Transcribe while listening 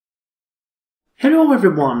Hello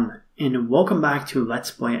everyone, and welcome back to Let's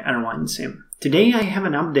Play Airlinesim. Today I have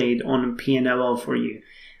an update on P&L for you,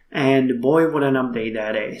 and boy what an update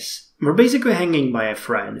that is. We're basically hanging by a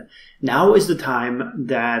thread. Now is the time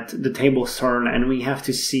that the tables turn and we have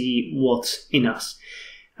to see what's in us.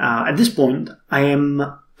 At this point, I am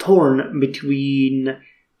torn between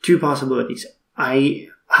two possibilities.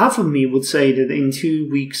 Half of me would say that in 2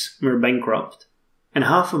 weeks we're bankrupt, and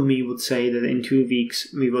half of me would say that in 2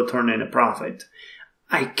 weeks we will turn in a profit.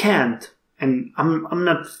 I can't, and I'm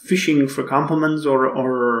not fishing for compliments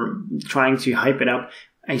or trying to hype it up.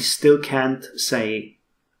 I still can't say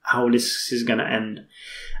how this is gonna end.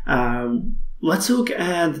 Let's look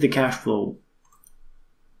at the cash flow.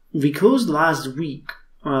 We closed last week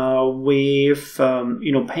with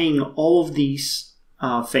paying all of these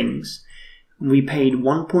things. We paid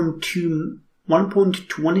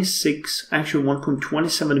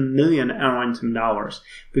 1.27 million Airlinesim dollars.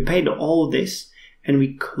 We paid all of this, and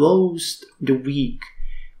we closed the week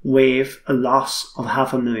with a loss of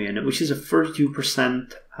 $500,000, which is a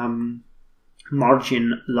 32%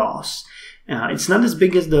 margin loss. It's not as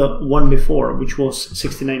big as the one before, which was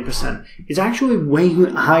 69%. It's actually way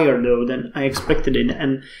higher though than I expected it,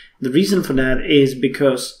 and the reason for that is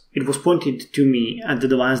because it was pointed to me at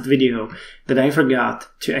the last video that I forgot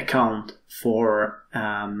to account for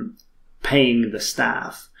paying the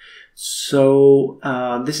staff. So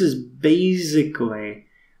this is basically,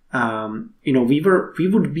 we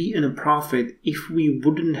would be in a profit if we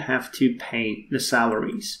wouldn't have to pay the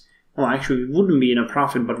salaries. Well, actually, we wouldn't be in a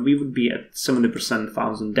profit, but we would be at 70%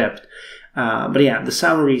 thousand debt. But yeah, the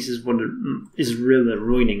salaries is what is really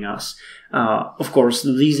ruining us. Of course, the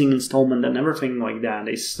leasing installment and everything like that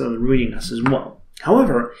is ruining us as well.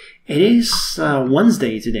 However, it is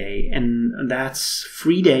Wednesday today, and that's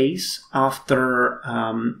 3 days after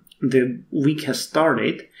the week has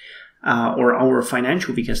started, or our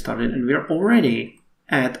financial week has started, and we're already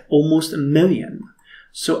at almost 1 million.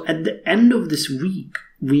 So at the end of this week,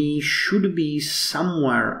 we should be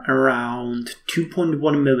somewhere around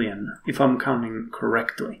 2.1 million, if I'm counting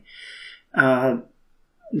correctly. The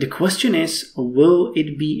question is, will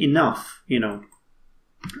it be enough?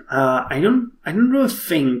 I don't really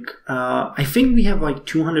think. I think we have like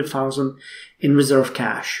 200,000 in reserve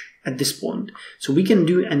cash at this point, so we can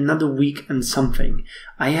do another week and something.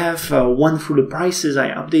 I have won through the prices.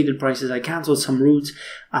 I updated prices. I canceled some routes.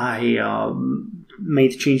 I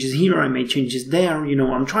made changes here. I made changes there.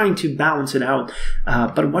 I'm trying to balance it out.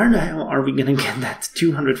 But where the hell are we gonna get that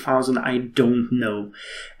 200,000? I don't know.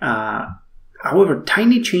 However,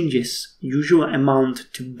 tiny changes usually amount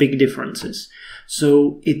to big differences.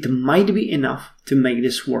 So it might be enough to make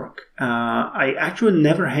this work. I actually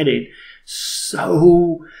never had it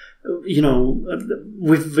so,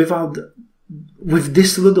 with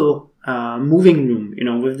this little moving room,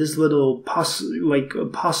 with this little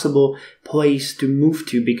possible place to move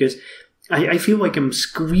to, because I feel like I'm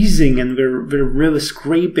squeezing and we're really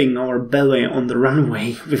scraping our belly on the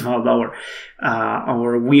runway without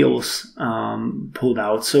our wheels pulled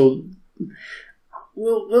out. So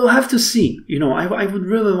we'll have to see. I would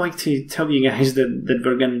really like to tell you guys that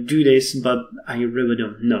we're gonna do this, but I really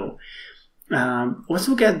don't know. Let's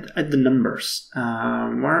look at the numbers.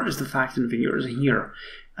 Where is the fact and figures here?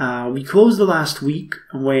 We closed the last week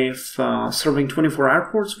with serving 24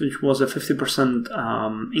 airports, which was a 50%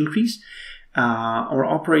 increase. Our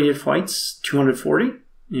operated flights, 240,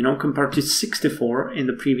 compared to 64 in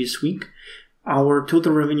the previous week. Our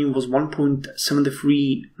total revenue was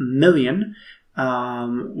 1.73 million,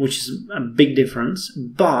 which is a big difference,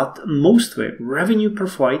 but mostly revenue per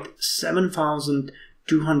flight,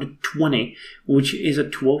 7,220, which is a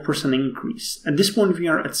 12% increase. At this point, we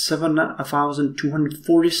are at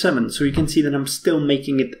 7,247, so you can see that I'm still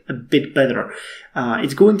making it a bit better.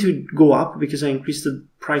 It's going to go up because I increased the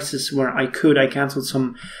prices where I could. I canceled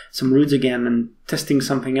some routes again and testing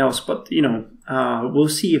something else, but we'll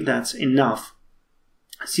see if that's enough.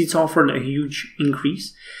 Seats offered a huge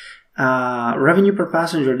increase. Revenue per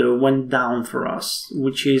passenger though went down for us,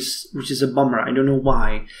 which is a bummer. I don't know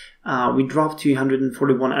why. We dropped to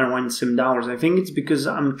 141 Airlinesim dollars. I think it's because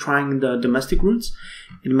I'm trying the domestic routes.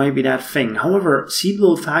 It might be that thing. However, seat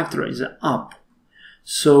load factor is up,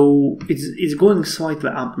 so it's going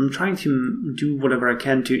slightly up. I'm trying to do whatever I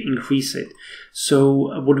can to increase it.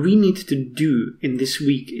 So what we need to do in this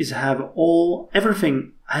week is have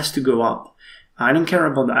everything has to go up. I don't care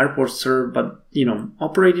about the airport served, but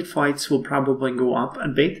operated flights will probably go up a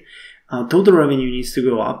bit. Total revenue needs to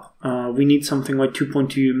go up. We need something like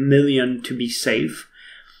 2.2 million to be safe.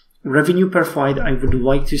 Revenue per flight, I would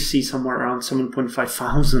like to see somewhere around 7.5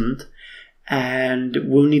 thousand. and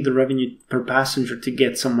we'll need the revenue per passenger to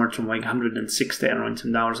get somewhere to like 160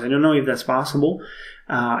 Airlinesim dollars. I don't know if that's possible.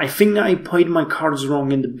 I think I played my cards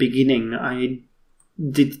wrong in the beginning. I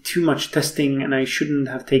did too much testing, and I shouldn't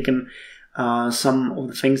have taken some of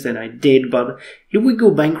the things that I did. But if we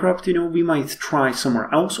go bankrupt, we might try somewhere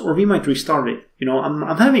else, or we might restart it.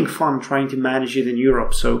 I'm having fun trying to manage it in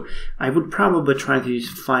Europe, so I would probably try to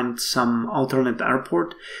find some alternate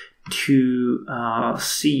airport to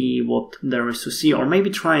see what there is to see, or maybe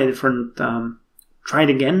try a different, try it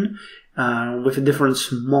again with a different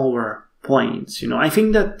smaller planes. I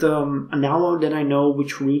think that now that I know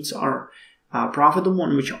which routes are profitable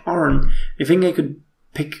and which aren't, I think I could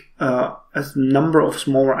pick a number of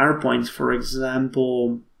smaller airplanes. For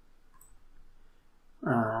example,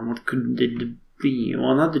 what could it be?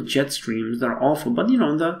 Well, not the Jetstreams, they're awful, but the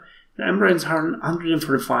Emirates are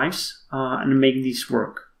 145s and make these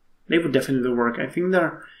work. They would definitely work. I think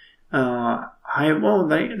they're high. Well,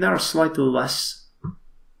 they are slightly less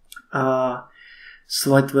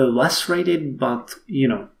rated, but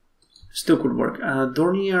still could work.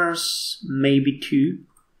 Dorniers maybe too,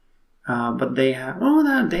 but they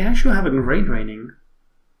actually have a great rating.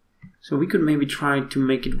 So we could maybe try to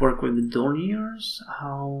make it work with the Dorniers.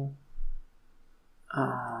 How?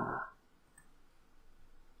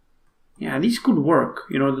 Yeah, these could work.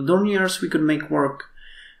 The Dorniers we could make work.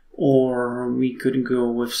 Or we could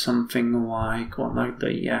go with something like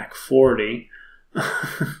the Yak 40.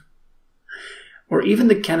 Or even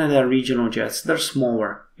the Canada regional jets. They're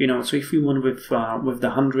smaller, so if we went with the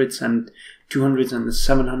 100s and 200s and the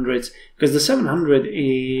 700s, because the 700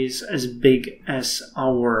 is as big as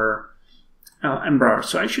our Embraer,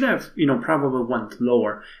 so I should have probably went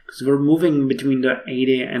lower, because we're moving between the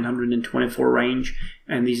 80 and 124 range,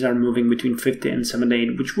 and these are moving between 50 and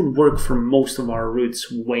 78, which would work for most of our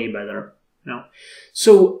routes way better.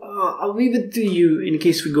 So I'll leave it to you, in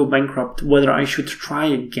case we go bankrupt, whether I should try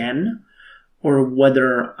again or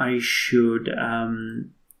whether I should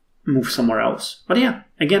move somewhere else. But yeah,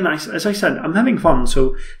 again, as I said, I'm having fun.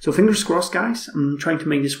 So fingers crossed, guys. I'm trying to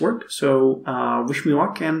make this work. So wish me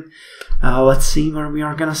luck, and let's see where we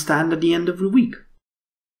are going to stand at the end of the week.